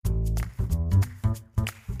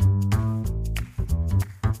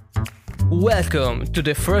Welcome to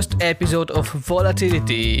the first episode of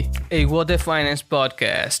Volatility, a What the Finance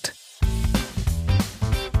podcast.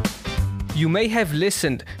 You may have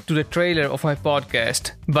listened to the trailer of my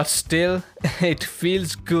podcast, but still, it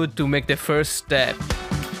feels good to make the first step,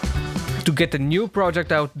 to get a new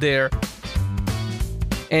project out there.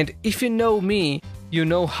 And if you know me, you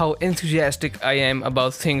know how enthusiastic I am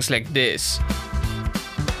about things like this.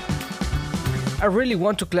 I really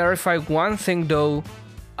want to clarify one thing though.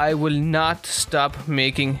 I will not stop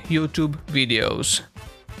making YouTube videos.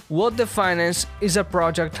 What the Finance is a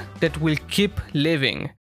project that will keep living,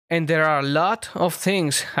 and there are a lot of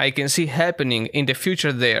things I can see happening in the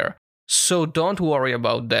future there, so don't worry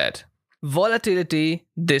about that. Volatility,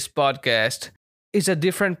 this podcast, is a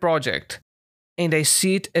different project, and I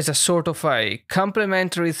see it as a sort of a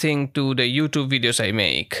complementary thing to the YouTube videos I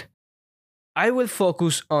make. I will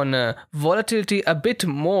focus on volatility a bit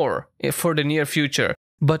more for the near future,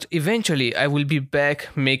 but eventually I will be back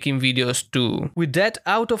making videos too. With that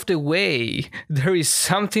out of the way, there is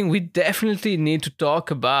something we definitely need to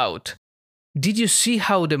talk about. Did you see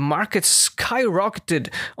how the market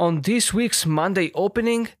skyrocketed on this week's Monday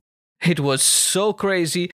opening? It was so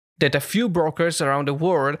crazy that a few brokers around the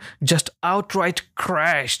world just outright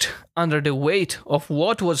crashed under the weight of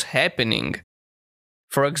what was happening.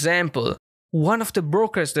 For example, one of the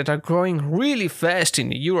brokers that are growing really fast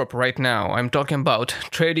in Europe right now, I'm talking about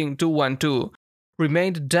Trading 212,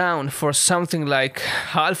 remained down for something like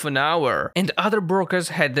half an hour, and other brokers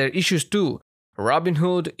had their issues too.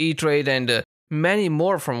 Robinhood, E-Trade, and many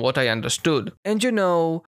more from what I understood. And you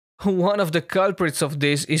know, one of the culprits of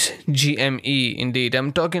this is GME, indeed.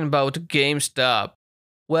 I'm talking about GameStop.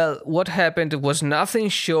 Well, what happened was nothing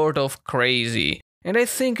short of crazy. And I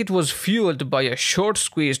think it was fueled by a short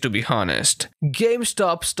squeeze, to be honest.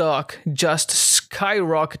 GameStop stock just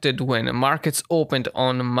skyrocketed when markets opened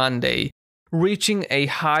on Monday, reaching a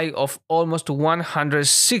high of almost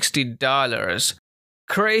 $160.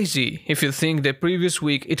 Crazy if you think the previous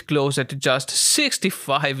week it closed at just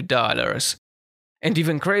 $65. And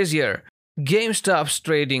even crazier, GameStop's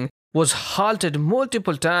trading was halted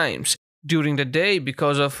multiple times during the day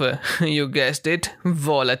because of, you guessed it,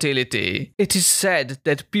 volatility. It is said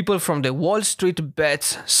that people from the Wall Street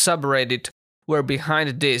Bets subreddit were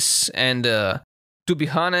behind this, and to be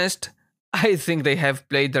honest, I think they have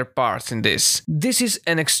played their parts in this. This is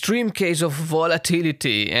an extreme case of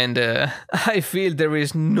volatility, and I feel there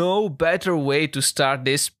is no better way to start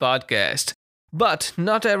this podcast. But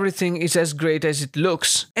not everything is as great as it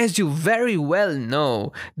looks. As you very well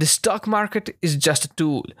know, the stock market is just a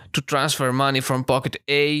tool to transfer money from pocket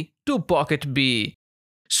A to pocket B.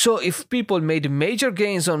 So if people made major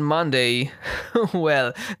gains on Monday,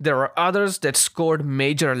 well, there are others that scored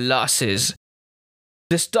major losses.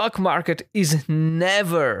 The stock market is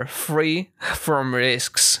never free from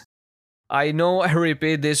risks. I know I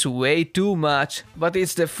repeat this way too much, but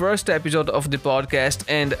it's the first episode of the podcast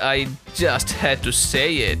and I just had to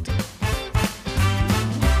say it.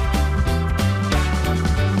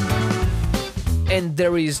 And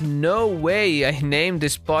there is no way I name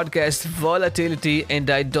this podcast Volatility and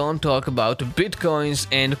I don't talk about Bitcoins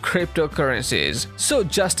and cryptocurrencies. So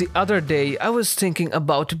just the other day I was thinking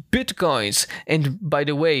about Bitcoins, and by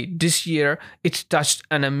the way, this year it touched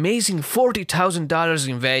an amazing $40,000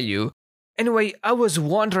 in value. Anyway, I was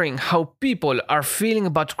wondering how people are feeling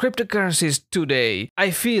about cryptocurrencies today. I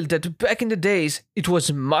feel that back in the days, it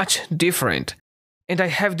was much different. And I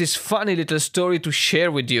have this funny little story to share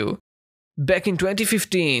with you. Back in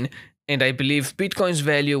 2015, and I believe Bitcoin's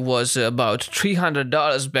value was about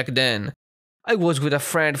 $300 back then, I was with a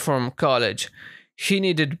friend from college. He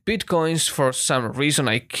needed Bitcoins for some reason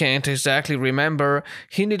I can't exactly remember.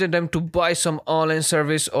 He needed them to buy some online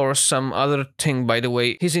service or some other thing, by the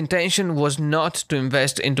way. His intention was not to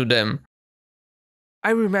invest into them.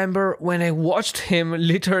 I remember when I watched him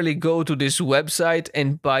literally go to this website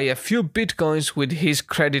and buy a few Bitcoins with his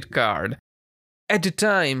credit card. At the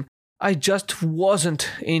time, I just wasn't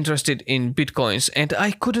interested in Bitcoins and I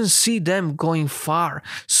couldn't see them going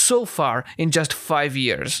so far in just 5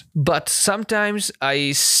 years. But sometimes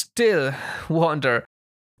I still wonder,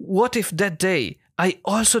 what if that day I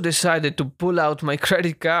also decided to pull out my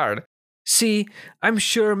credit card? See, I'm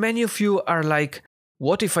sure many of you are like,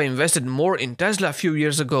 what if I invested more in Tesla a few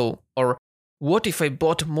years ago? Or what if I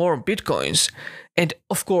bought more Bitcoins? And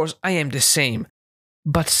of course I am the same.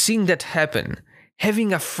 But seeing that happen,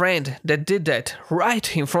 having a friend that did that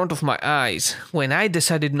right in front of my eyes when I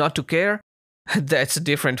decided not to care, that's a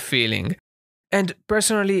different feeling. And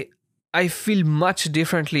personally, I feel much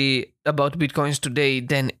differently about Bitcoins today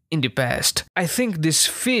than in the past. I think this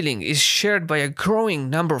feeling is shared by a growing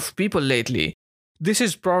number of people lately. This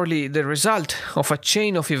is probably the result of a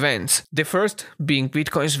chain of events, the first being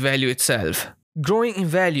Bitcoin's value itself. Growing in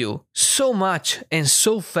value so much and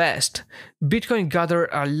so fast, Bitcoin gathered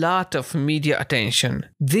a lot of media attention.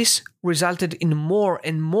 This resulted in more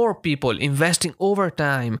and more people investing over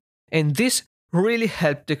time, and this really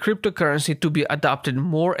helped the cryptocurrency to be adopted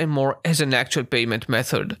more and more as an actual payment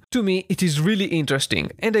method. To me, it is really interesting,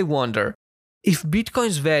 and I wonder, if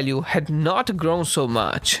Bitcoin's value had not grown so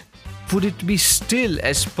much, would it be still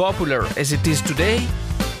as popular as it is today?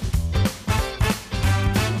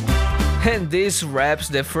 And this wraps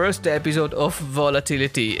the first episode of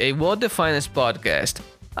Volatility, a What the Finance podcast.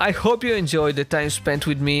 I hope you enjoyed the time spent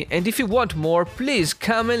with me, and if you want more, please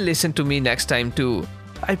come and listen to me next time too.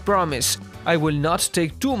 I promise, I will not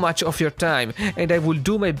take too much of your time, and I will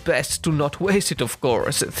do my best to not waste it, of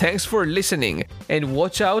course. Thanks for listening, and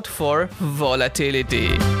watch out for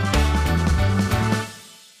volatility.